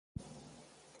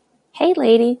Hey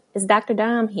lady, it's Dr.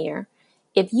 Dom here.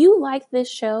 If you like this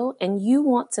show and you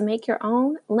want to make your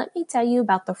own, let me tell you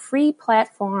about the free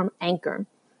platform Anchor.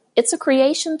 It's a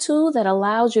creation tool that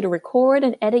allows you to record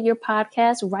and edit your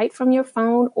podcast right from your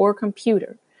phone or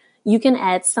computer. You can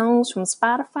add songs from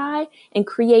Spotify and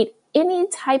create any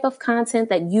type of content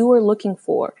that you are looking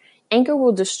for. Anchor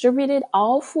will distribute it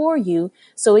all for you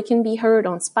so it can be heard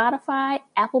on Spotify,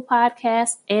 Apple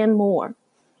Podcasts, and more.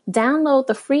 Download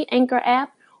the free Anchor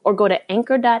app or go to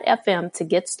anchor.fm to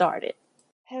get started.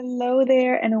 Hello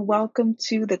there, and welcome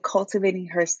to the Cultivating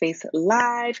Her Space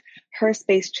Live Her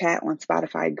Space chat on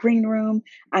Spotify Green Room.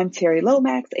 I'm Terry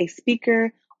Lomax, a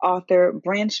speaker, author,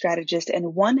 brand strategist,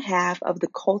 and one half of the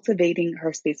Cultivating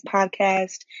Her Space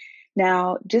podcast.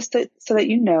 Now, so that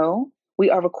you know, we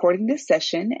are recording this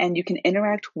session and you can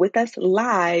interact with us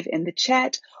live in the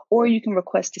chat, or you can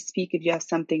request to speak if you have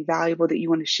something valuable that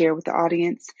you want to share with the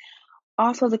audience.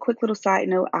 Also, as a quick little side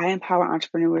note, I empower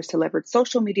entrepreneurs to leverage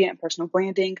social media and personal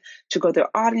branding to grow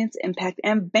their audience, impact,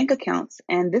 and bank accounts.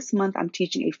 And this month, I'm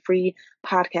teaching a free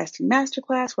podcasting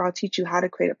masterclass where I'll teach you how to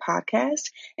create a podcast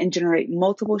and generate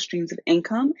multiple streams of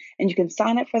income. And you can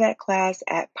sign up for that class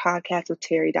at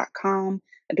podcastwithterry.com.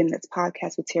 Again, that's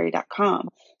podcastwithterry.com.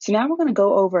 So now we're going to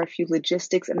go over a few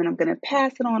logistics, and then I'm going to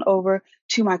pass it on over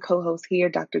to my co-host here,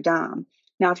 Dr. Dom.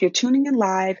 Now, if you're tuning in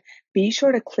live, be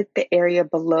sure to click the area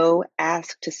below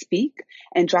Ask to Speak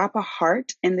and drop a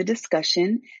heart in the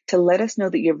discussion to let us know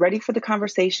that you're ready for the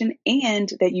conversation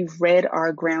and that you've read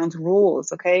our ground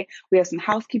rules, okay? We have some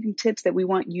housekeeping tips that we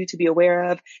want you to be aware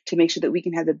of to make sure that we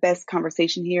can have the best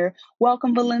conversation here.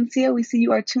 Welcome, Valencia. We see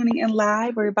you are tuning in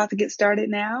live. We're about to get started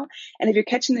now. And if you're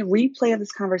catching the replay of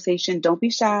this conversation, don't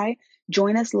be shy.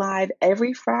 Join us live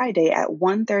every Friday at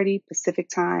 1:30 Pacific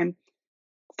time,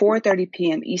 4:30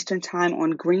 p.m. Eastern time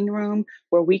on Green Room,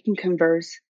 where we can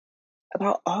converse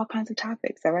about all kinds of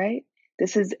topics, all right?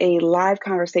 This is a live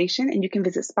conversation, and you can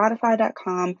visit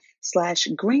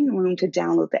spotify.com/Green Room to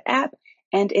download the app,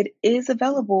 and it is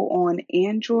available on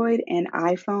Android and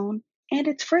iPhone, and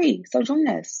it's free, so join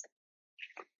us.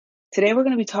 Today, we're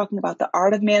going to be talking about the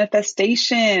art of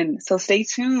manifestation, so stay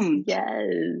tuned.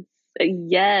 Yes.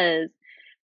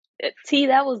 T,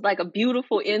 that was like a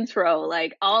beautiful intro,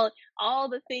 like all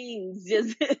the things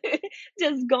just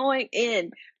just going in.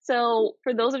 So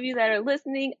for those of you that are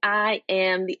listening, I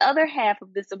am the other half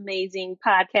of this amazing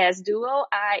podcast duo.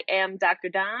 I am Dr.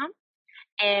 Dom,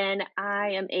 and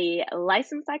I am a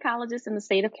licensed psychologist in the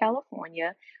state of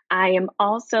California. I am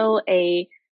also a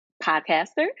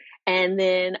podcaster and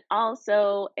then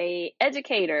also a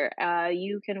educator.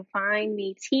 You can find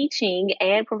me teaching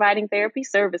and providing therapy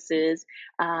services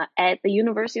at the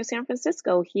University of San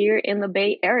Francisco here in the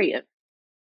Bay Area.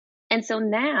 And so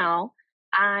now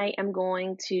I am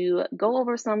going to go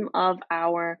over some of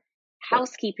our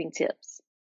housekeeping tips.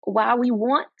 While we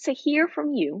want to hear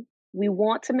from you, we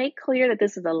want to make clear that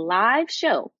this is a live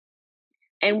show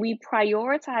and we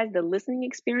prioritize the listening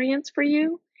experience for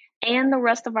you and the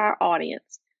rest of our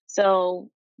audience. So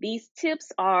these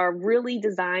tips are really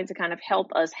designed to kind of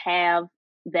help us have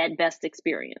that best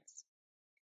experience.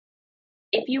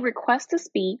 If you request to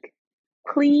speak,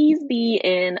 please be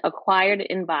in a quiet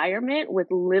environment with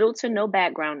little to no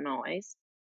background noise.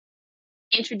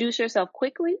 Introduce yourself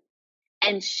quickly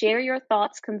and share your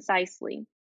thoughts concisely.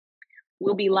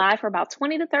 We'll be live for about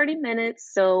 20 to 30 minutes,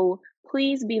 so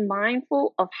please be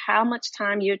mindful of how much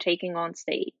time you're taking on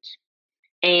stage.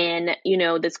 And,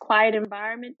 this quiet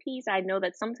environment piece, I know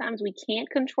that sometimes we can't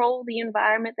control the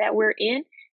environment that we're in,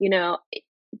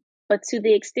 but to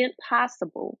the extent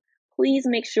possible, please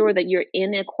make sure that you're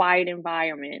in a quiet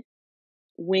environment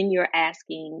when you're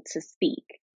asking to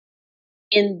speak.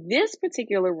 In this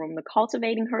particular room, the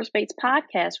Cultivating Her Space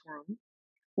podcast room,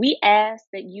 we ask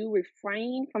that you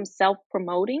refrain from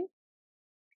self-promoting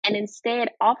and instead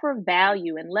offer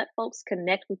value and let folks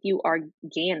connect with you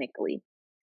organically.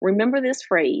 Remember this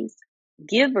phrase,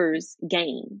 givers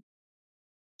gain.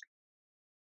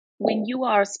 When you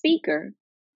are a speaker,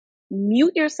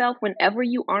 mute yourself whenever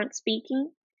you aren't speaking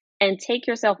and take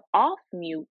yourself off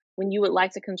mute when you would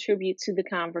like to contribute to the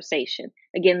conversation.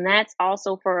 Again, that's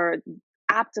also for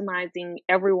optimizing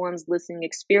everyone's listening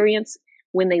experience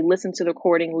when they listen to the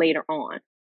recording later on.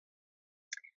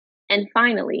 And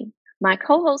finally, my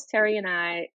co-host Terry and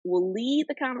I will lead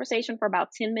the conversation for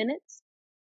about 10 minutes,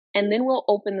 and then we'll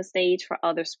open the stage for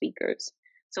other speakers.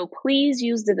 So please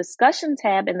use the discussion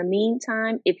tab in the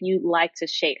meantime if you'd like to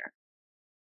share.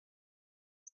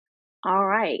 All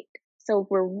right, so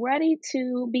we're ready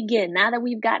to begin. Now that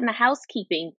we've gotten the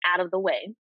housekeeping out of the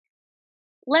way,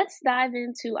 let's dive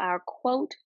into our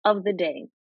quote of the day.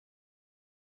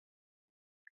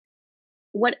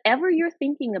 whatever you're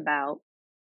thinking about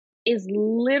is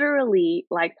literally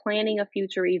like planning a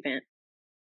future event.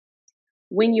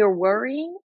 When you're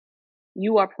worrying,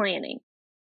 you are planning.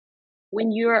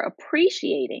 When you're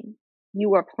appreciating,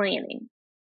 you are planning.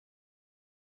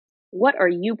 What are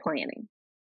you planning?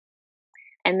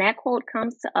 And that quote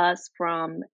comes to us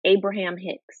from Abraham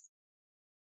Hicks.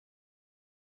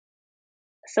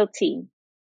 So T,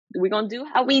 we're going to do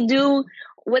how we do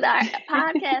with our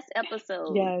podcast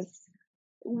episodes. Yes.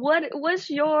 What's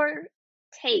your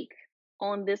take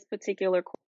on this particular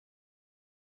quote?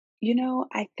 You know,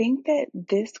 I think that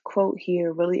this quote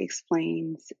here really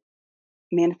explains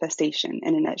manifestation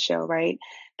in a nutshell, right?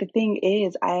 The thing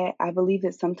is, I believe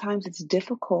that sometimes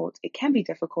it can be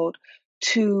difficult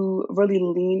to really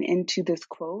lean into this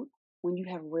quote when you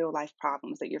have real life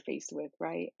problems that you're faced with,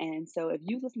 right? And so if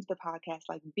you listen to the podcast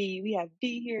like B, we have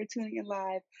B here tuning in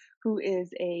live, who is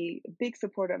a big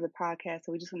supporter of the podcast.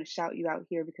 So we just want to shout you out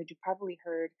here because you probably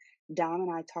heard Dom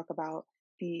and I talk about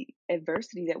the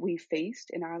adversity that we faced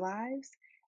in our lives.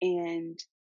 And,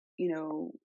 you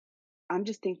know, I'm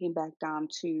just thinking back down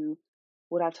to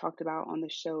what I talked about on the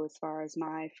show as far as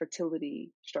my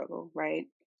fertility struggle, right?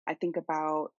 I think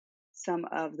about some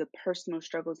of the personal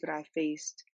struggles that I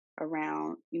faced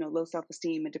around, low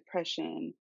self-esteem and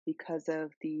depression because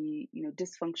of the,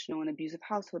 dysfunctional and abusive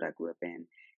household I grew up in,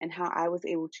 and how I was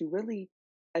able to really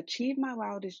achieve my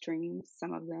wildest dreams,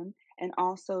 some of them, and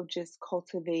also just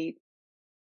cultivate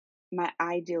my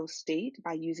ideal state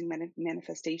by using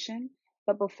manifestation.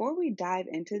 But before we dive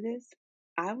into this,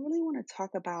 I really want to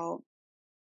talk about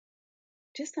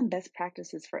just some best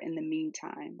practices for in the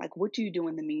meantime. Like, what do you do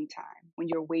in the meantime when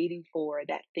you're waiting for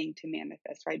that thing to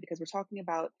manifest, right? Because we're talking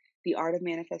about the art of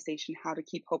manifestation, how to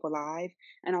keep hope alive.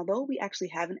 And although we actually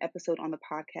have an episode on the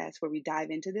podcast where we dive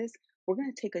into this, we're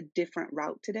going to take a different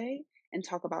route today and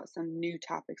talk about some new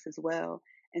topics as well.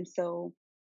 And so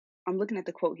I'm looking at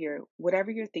the quote here.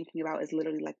 Whatever you're thinking about is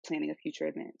literally like planning a future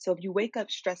event. So if you wake up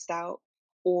stressed out,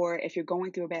 or if you're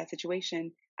going through a bad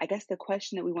situation, I guess the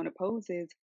question that we want to pose is,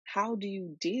 how do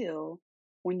you deal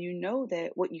when you know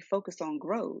that what you focus on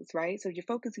grows, right? So if you're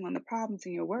focusing on the problems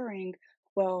and you're worrying,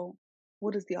 well,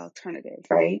 what is the alternative,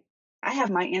 right? I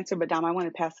have my answer, but Dom, I want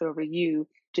to pass it over to you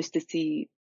just to see,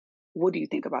 what do you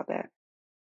think about that?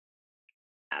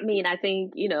 I mean, I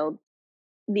think,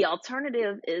 the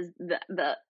alternative is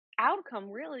the outcome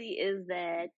really is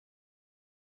that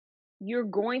you're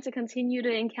going to continue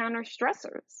to encounter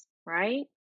stressors, right?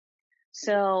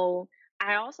 So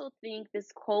I also think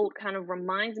this quote kind of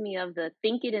reminds me of the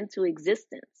think it into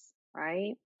existence,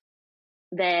 right?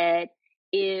 That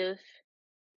if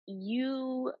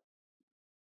you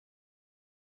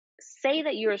say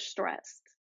that you're stressed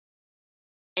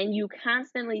and you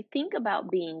constantly think about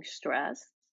being stressed,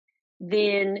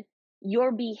 then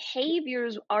your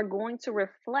behaviors are going to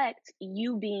reflect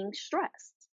you being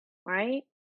stressed, right?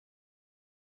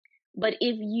 But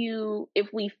if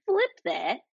we flip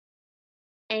that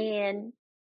and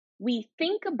we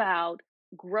think about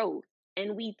growth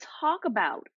and we talk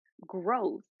about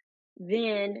growth,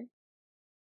 then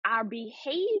our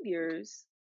behaviors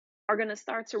are going to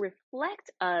start to reflect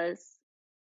us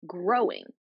growing.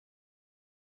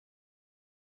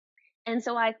 And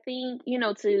so I think,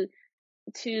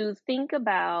 to think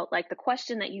about like the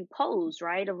question that you posed,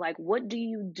 right? Of like, what do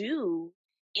you do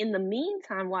in the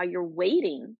meantime while you're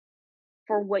waiting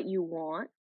for what you want?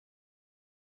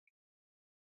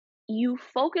 You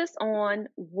focus on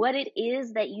what it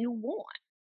is that you want.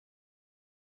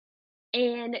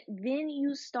 And then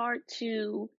you start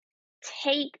to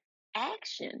take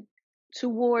action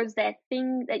towards that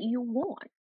thing that you want.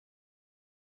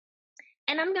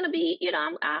 And I'm going to be,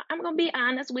 I'm going to be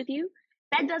honest with you.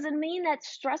 That doesn't mean that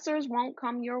stressors won't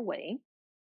come your way.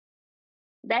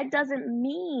 That doesn't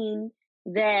mean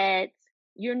that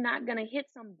you're not going to hit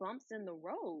some bumps in the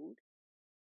road.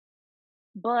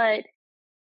 But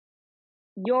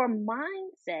your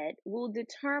mindset will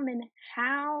determine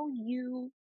how you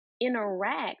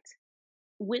interact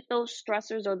with those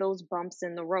stressors or those bumps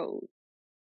in the road.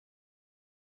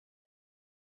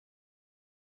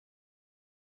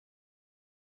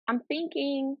 I'm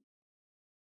thinking,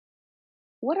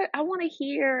 I want to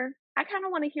hear, I kind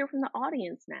of want to hear from the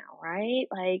audience now, right?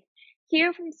 Like,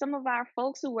 hear from some of our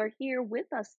folks who are here with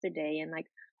us today, and like,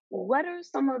 what are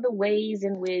some of the ways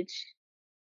in which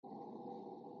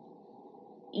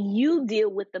you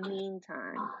deal with the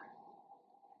meantime?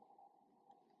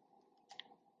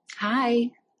 Hi,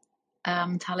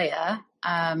 Talia.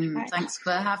 Thanks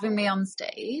for having me on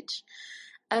stage.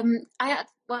 I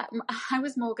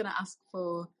was more going to ask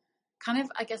for kind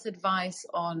of, I guess, advice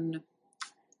on.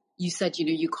 You said,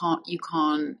 you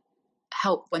can't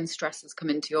help when stresses come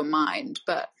into your mind,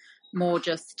 but more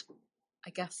just, I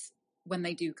guess, when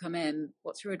they do come in,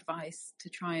 what's your advice to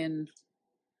try and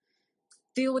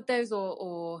deal with those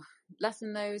or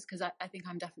lessen those? Because I think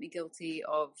I'm definitely guilty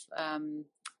of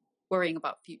worrying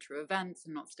about future events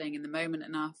and not staying in the moment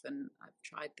enough. And I've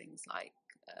tried things like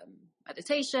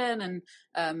meditation, and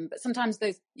but sometimes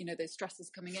those stresses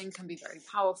coming in can be very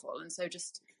powerful. And so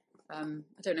just I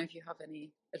don't know if you have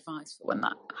any advice for when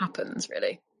that happens,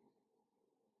 really.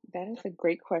 That is a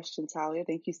great question, Talia.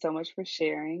 Thank you so much for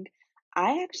sharing.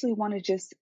 I actually want to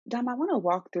Dom, I want to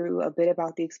walk through a bit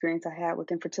about the experience I had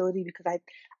with infertility, because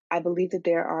I believe that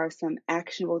there are some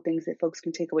actionable things that folks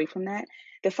can take away from that.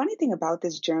 The funny thing about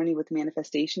this journey with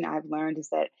manifestation I've learned is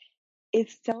that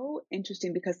it's so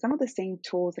interesting, because some of the same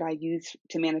tools that I use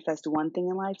to manifest one thing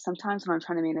in life, sometimes when I'm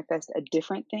trying to manifest a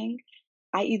different thing,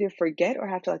 I either forget or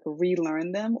have to like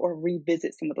relearn them or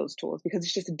revisit some of those tools, because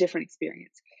it's just a different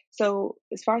experience. So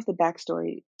as far as the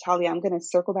backstory, Talia, I'm going to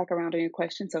circle back around on your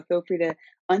question. So feel free to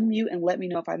unmute and let me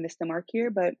know if I missed the mark here.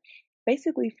 But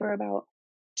basically, for about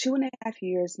 2.5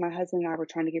 years, my husband and I were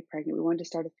trying to get pregnant. We wanted to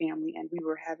start a family, and we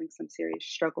were having some serious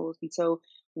struggles. And so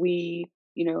we,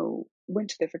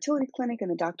 went to the fertility clinic,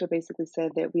 and the doctor basically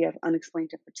said that we have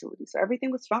unexplained infertility. So everything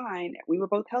was fine. We were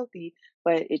both healthy,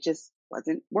 but it just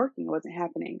wasn't working. It wasn't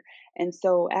happening. And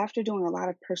so after doing a lot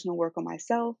of personal work on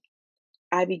myself,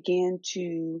 I began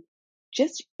to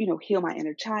just, heal my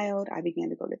inner child. I began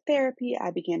to go to therapy.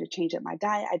 I began to change up my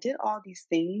diet. I did all these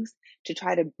things to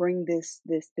try to bring this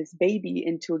baby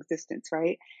into existence,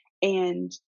 right? And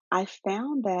I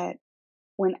found that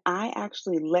when I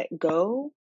actually let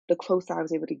go, the closer I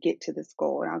was able to get to this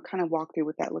goal. And I'll kind of walk through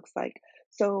what that looks like.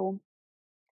 So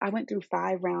I went through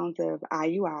 5 rounds of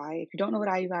IUI. If you don't know what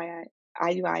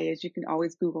IUI is, you can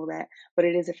always Google that, but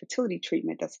it is a fertility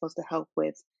treatment that's supposed to help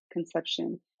with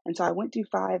conception. And so I went through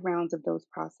 5 rounds of those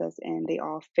process, and they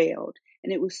all failed.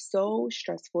 And it was so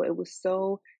stressful. It was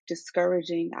so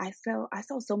discouraging. I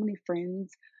saw so many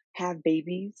friends have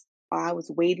babies. I was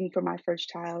waiting for my first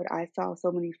child. I saw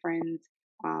so many friends.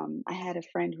 I had a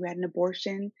friend who had an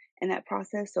abortion in that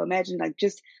process. So imagine like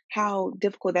just how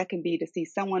difficult that can be to see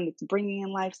someone that's bringing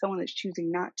in life, someone that's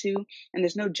choosing not to. And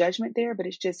there's no judgment there, but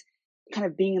it's just kind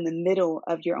of being in the middle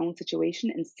of your own situation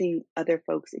and seeing other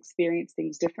folks experience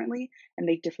things differently and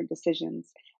make different decisions.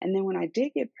 And then when I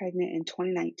did get pregnant in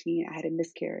 2019, I had a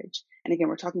miscarriage. And again,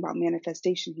 we're talking about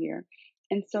manifestation here.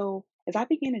 And so as I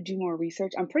began to do more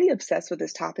research, I'm pretty obsessed with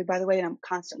this topic, by the way, and I'm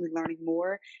constantly learning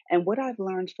more. And what I've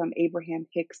learned from Abraham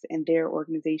Hicks and their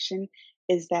organization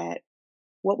is that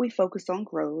what we focus on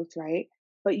grows, right?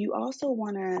 But you also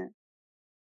want to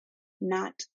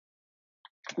not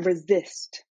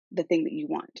resist the thing that you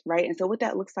want, right? And so what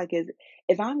that looks like is,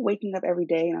 if I'm waking up every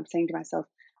day and I'm saying to myself,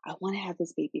 I want to have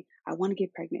this baby, I want to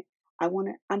get pregnant,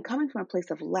 I'm coming from a place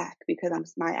of lack,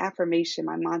 because my affirmation,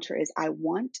 my mantra is I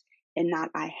want and not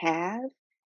I have,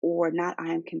 or not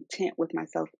I am content with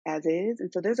myself as is.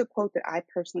 And so there's a quote that I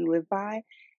personally live by,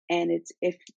 and it's,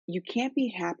 if you can't be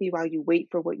happy while you wait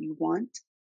for what you want,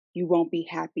 you won't be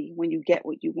happy when you get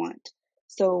what you want.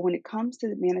 So when it comes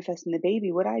to manifesting the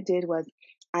baby, what I did was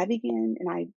I began, and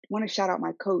I want to shout out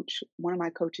my coach, one of my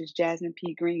coaches, Jasmine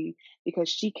P. Green, because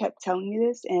she kept telling me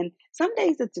this. And some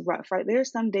days it's rough, right? There are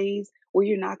some days where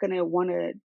you're not going to want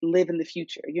to live in the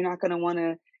future. You're not going to want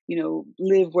to,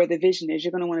 live where the vision is.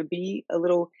 You're going to want to be a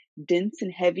little dense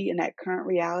and heavy in that current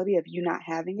reality of you not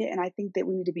having it. And I think that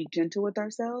we need to be gentle with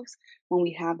ourselves when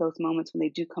we have those moments when they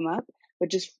do come up, but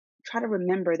just try to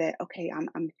remember that, okay,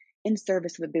 I'm in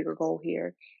service of a bigger goal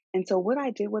here. And so what I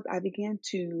did was I began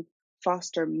to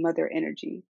foster mother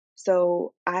energy.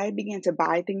 So I began to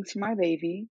buy things for my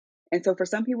baby. And so for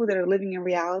some people that are living in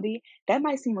reality, that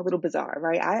might seem a little bizarre,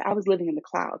 right? I was living in the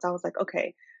clouds. I was like,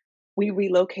 okay, we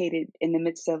relocated in the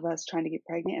midst of us trying to get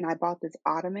pregnant, and I bought this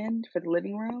ottoman for the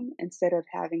living room instead of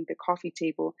having the coffee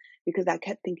table, because I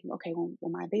kept thinking, okay,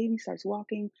 when my baby starts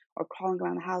walking or crawling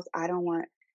around the house, I don't want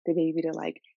the baby to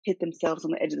like hit themselves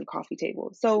on the edge of the coffee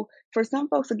table. So for some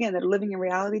folks, again, that are living in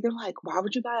reality, they're like, why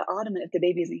would you buy an ottoman if the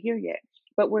baby isn't here yet?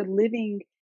 But we're living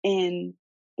in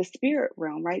the spirit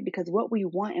realm, right? Because what we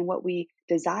want and what we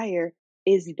desire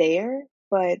is there,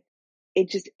 but it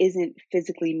just isn't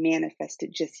physically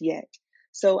manifested just yet.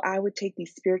 So I would take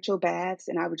these spiritual baths,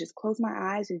 and I would just close my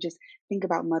eyes and just think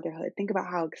about motherhood, think about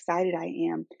how excited I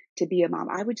am to be a mom.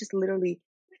 I would just literally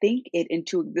think it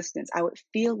into existence. I would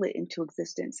feel it into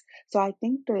existence. So I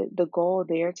think the goal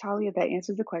there, Talia, that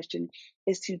answers the question,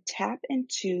 is to tap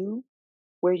into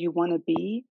where you want to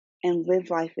be and live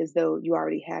life as though you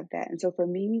already have that. And so for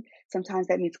me, sometimes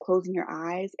that means closing your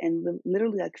eyes and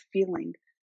literally like feeling,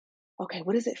 okay,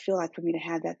 what does it feel like for me to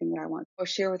have that thing that I want? Or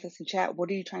share with us in chat, what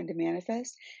are you trying to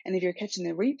manifest? And if you're catching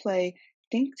the replay,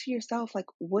 think to yourself, like,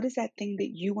 what is that thing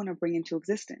that you want to bring into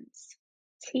existence?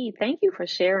 T, thank you for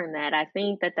sharing that. I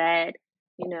think that,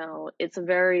 it's a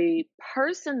very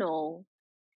personal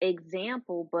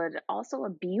example, but also a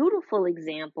beautiful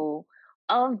example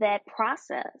of that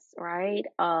process, right?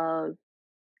 Of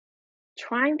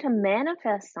trying to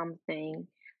manifest something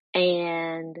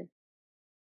and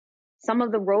some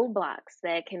of the roadblocks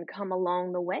that can come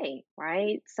along the way,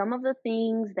 right? Some of the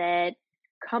things that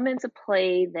come into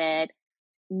play that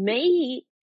may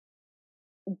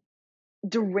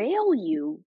derail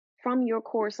you from your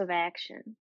course of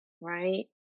action, right?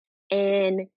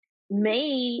 And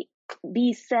may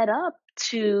be set up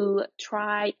to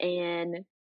try and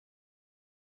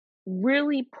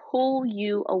really pull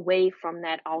you away from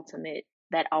that ultimate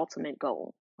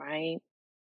goal, right?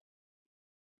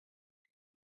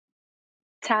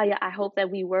 Talia, I hope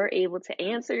that we were able to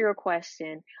answer your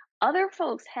question. Other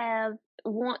folks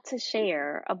want to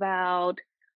share about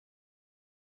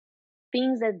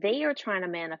things that they are trying to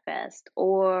manifest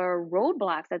or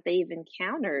roadblocks that they've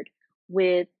encountered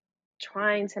with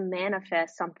trying to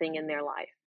manifest something in their life.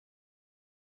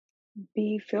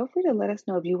 B, feel free to let us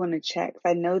know if you want to chat. 'Cause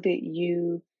I know that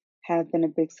you have been a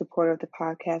big supporter of the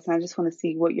podcast, and I just want to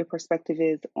see what your perspective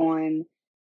is on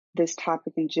this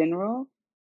topic in general.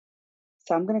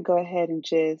 So I'm going to go ahead and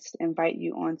just invite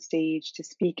you on stage to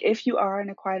speak. If you are in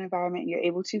a quiet environment and you're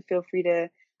able to, feel free to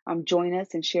join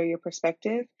us and share your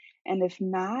perspective. And if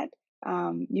not,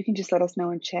 you can just let us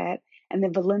know in chat. And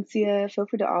then Valencia, feel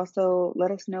free to also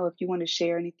let us know if you want to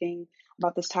share anything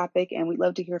about this topic. And we'd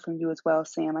love to hear from you as well,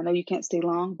 Sam. I know you can't stay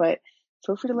long, but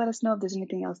feel free to let us know if there's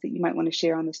anything else that you might want to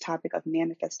share on this topic of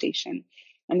manifestation.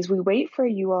 And as we wait for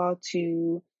you all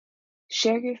to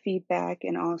share your feedback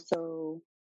and also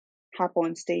hop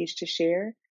on stage to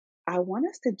share, I want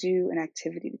us to do an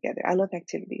activity together. I love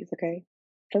activities, okay?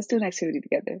 Let's do an activity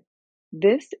together.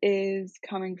 This is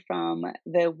coming from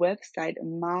the website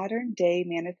Modern Day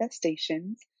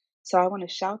Manifestations. So I want to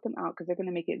shout them out because they're going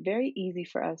to make it very easy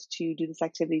for us to do this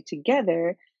activity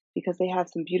together because they have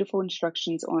some beautiful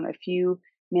instructions on a few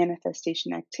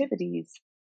manifestation activities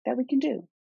that we can do.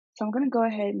 So I'm going to go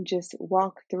ahead and just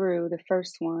walk through the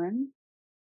first one.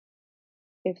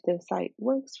 If the site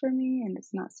works for me and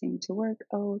it's not seeming to work,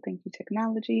 oh, thank you,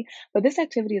 technology. But this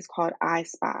activity is called I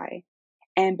Spy.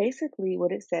 And basically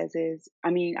what it says is,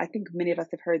 I think many of us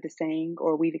have heard the saying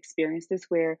or we've experienced this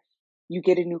where you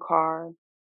get a new car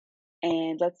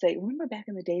and let's say, remember back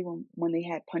in the day when they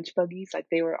had punch buggies, like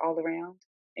they were all around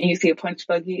and you see a punch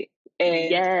buggy and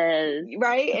yes,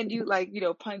 right. And you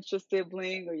punch your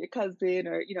sibling or your cousin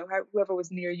or, whoever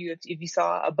was near you if you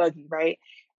saw a buggy, right?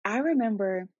 I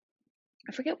remember,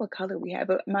 I forget what color we had,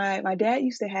 but my dad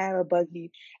used to have a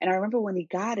buggy. And I remember when he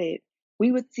got it,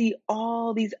 we would see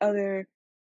all these other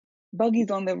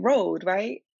buggies on the road,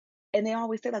 right? And they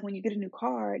always said, like, when you get a new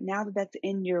car, now that that's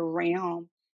in your realm,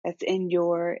 that's in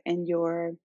your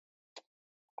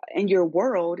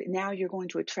world, now you're going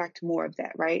to attract more of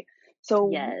that, right? So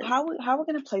yes. how we're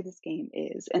going to play this game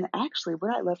is, and actually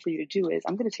what I'd love for you to do is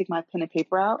I'm going to take my pen and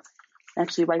paper out and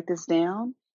actually write this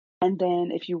down. And then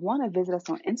if you want to visit us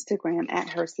on Instagram at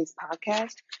HerSpace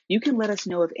Podcast, you can let us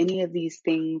know if any of these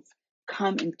things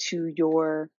come into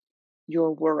your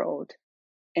world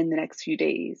in the next few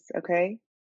days, okay?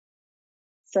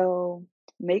 So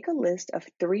make a list of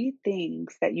 3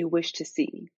 things that you wish to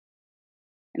see.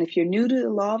 And if you're new to the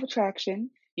law of attraction,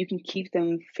 you can keep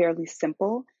them fairly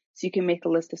simple. So you can make a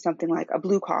list of something like a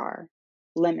blue car,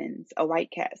 lemons, a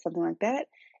white cat, something like that.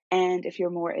 And if you're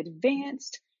more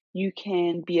advanced, you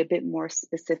can be a bit more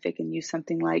specific and use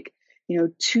something like,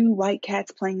 2 white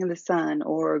cats playing in the sun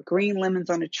or green lemons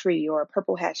on a tree or a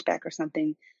purple hatchback or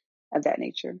something of that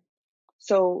nature.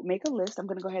 So make a list. I'm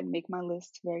going to go ahead and make my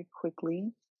list very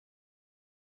quickly.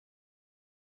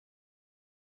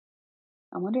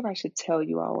 I wonder if I should tell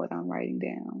you all what I'm writing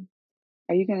down.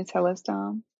 Are you going to tell us,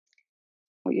 Tom,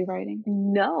 what you're writing?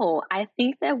 No, I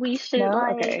think that we should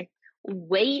Okay.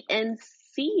 wait and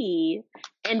see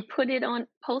and post it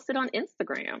on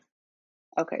Instagram.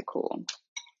 Okay, cool.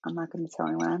 I'm not going to tell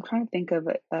anyone. I'm trying to think of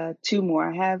 2 more.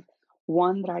 I have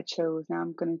one that I chose. Now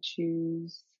I'm going to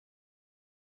choose.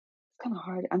 It's kind of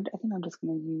hard. I think I'm just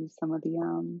going to use some of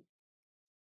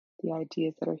the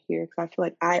ideas that are here because I feel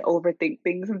like I overthink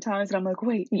things sometimes, and I'm like,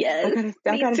 wait, yes,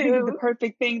 I gotta think of the too.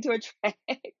 perfect thing to attract.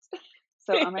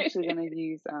 So I'm actually going to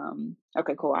use.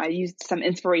 Okay, cool. I used some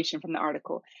inspiration from the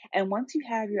article, and once you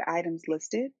have your items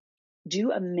listed,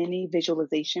 do a mini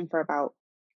visualization for about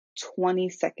 20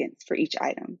 seconds for each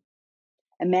item.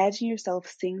 Imagine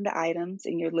yourself seeing the items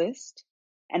in your list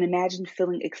and imagine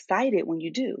feeling excited when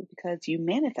you do because you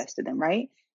manifested them, right?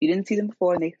 You didn't see them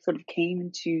before and they sort of came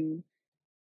into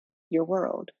your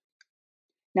world.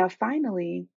 Now,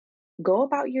 finally, go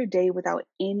about your day without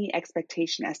any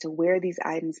expectation as to where these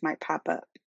items might pop up.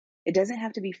 It doesn't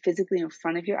have to be physically in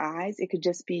front of your eyes. It could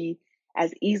just be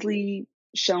as easily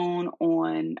shown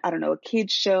on, I don't know, a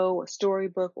kid's show, a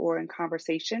storybook, or in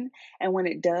conversation. And when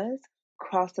it does,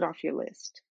 cross it off your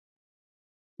list.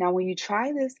 Now, when you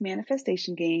try this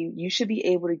manifestation game, you should be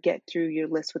able to get through your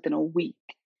list within a week.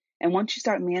 And once you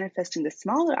start manifesting the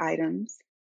smaller items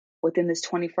within this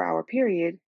 24-hour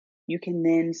period, you can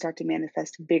then start to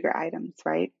manifest bigger items,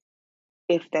 right?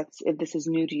 If this is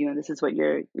new to you and this is what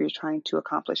you're trying to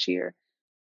accomplish here.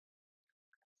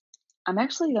 I'm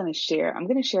going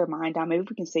to share mine down. Maybe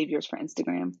we can save yours for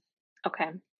Instagram. Okay.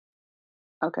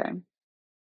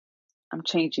 I'm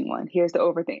changing one. Here's the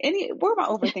overthink. Where are my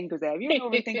overthinkers at? If you're an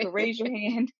overthinker, raise your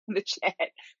hand in the chat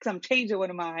because I'm changing one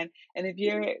of mine. And if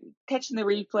you're catching the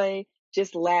replay,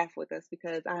 just laugh with us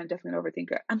because I'm definitely an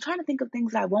overthinker. I'm trying to think of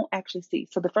things that I won't actually see.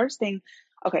 So the first thing,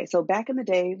 so back in the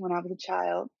day when I was a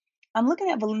child, I'm looking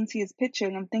at Valencia's picture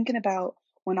and I'm thinking about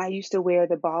when I used to wear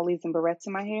the ballies and barrettes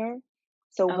in my hair.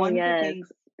 So one of the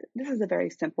things, this is a very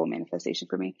simple manifestation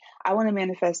for me. I want to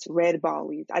manifest red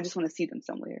ballies. I just want to see them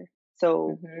somewhere.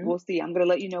 So we'll see. I'm going to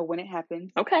let you know when it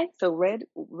happens. Okay. So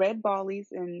red ballies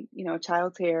in, a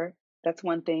child's hair. That's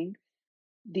one thing.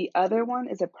 The other one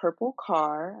is a purple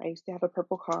car. I used to have a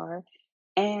purple car.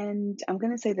 And I'm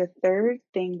going to say the third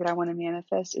thing that I want to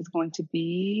manifest is going to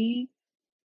be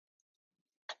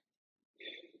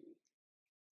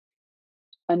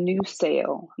a new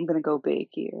sale. I'm going to go big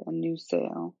here. A new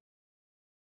sale.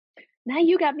 Now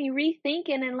you got me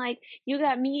rethinking and you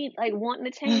got me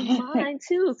wanting to change mine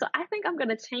too. So I think I'm going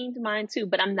to change mine too,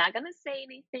 but I'm not going to say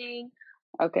anything.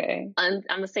 Okay. I'm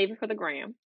going to save it for the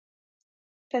gram.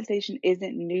 Manifestation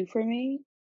isn't new for me.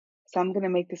 So I'm going to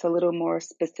make this a little more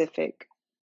specific.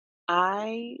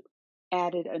 I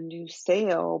added a new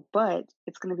sale, but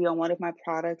it's going to be on one of my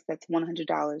products that's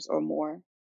 $100 or more.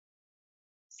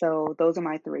 So those are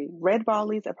my three: red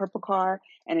ballies, a purple car,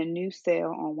 and a new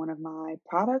sale on one of my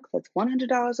products that's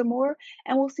 $100 or more.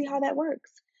 And we'll see how that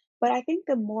works. But I think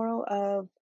the moral of,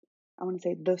 I want to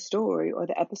say the story or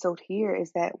the episode here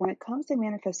is that when it comes to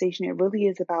manifestation, it really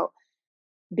is about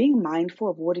being mindful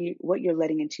of what you're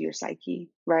letting into your psyche,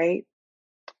 right?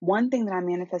 One thing that I'm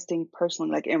manifesting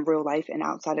personally, like in real life and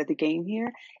outside of the game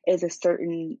here, is a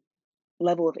certain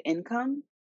level of income.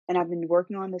 And I've been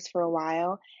working on this for a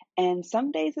while. And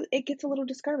some days it gets a little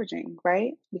discouraging,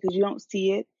 right? Because you don't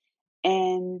see it.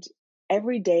 And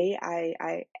every day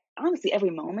I honestly, every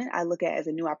moment I look at as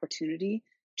a new opportunity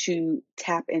to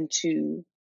tap into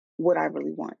what I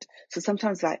really want. So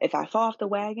sometimes if I fall off the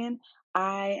wagon,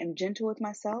 I am gentle with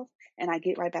myself and I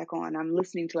get right back on. I'm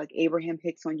listening to Abraham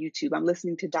Hicks on YouTube. I'm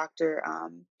listening to Dr.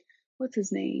 What's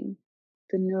his name?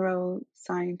 The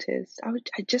neuroscientist.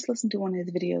 I just listened to one of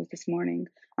his videos this morning.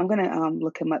 I'm going to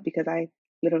look him up because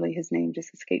his name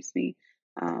just escapes me.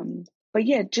 But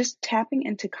yeah, just tapping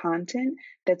into content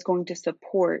that's going to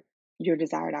support your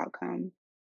desired outcome.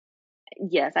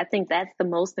 Yes, I think that's the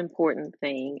most important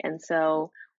thing. And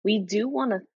so we do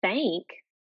want to thank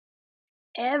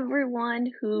everyone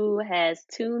who has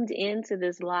tuned into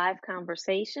this live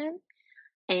conversation.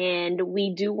 And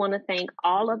we do want to thank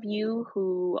all of you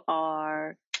who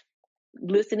are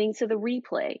listening to the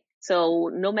replay. So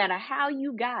no matter how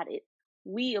you got it,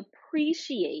 we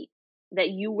appreciate that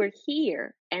you were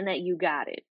here and that you got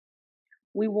it.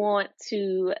 We want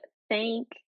to thank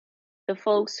the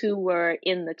folks who were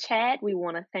in the chat. We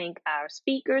want to thank our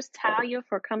speakers, Talia,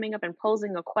 for coming up and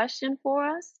posing a question for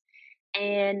us.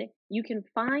 And you can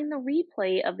find the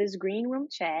replay of this Green Room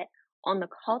chat on the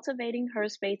Cultivating Her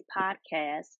Space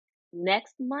podcast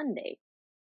next Monday.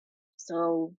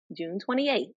 So June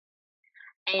 28th.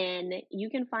 And you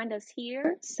can find us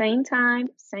here, same time,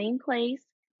 same place,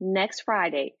 next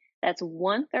Friday. That's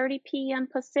 1:30 p.m.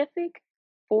 Pacific,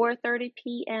 4:30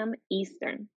 p.m.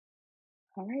 Eastern.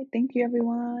 All right. Thank you,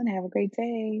 everyone. Have a great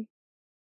day.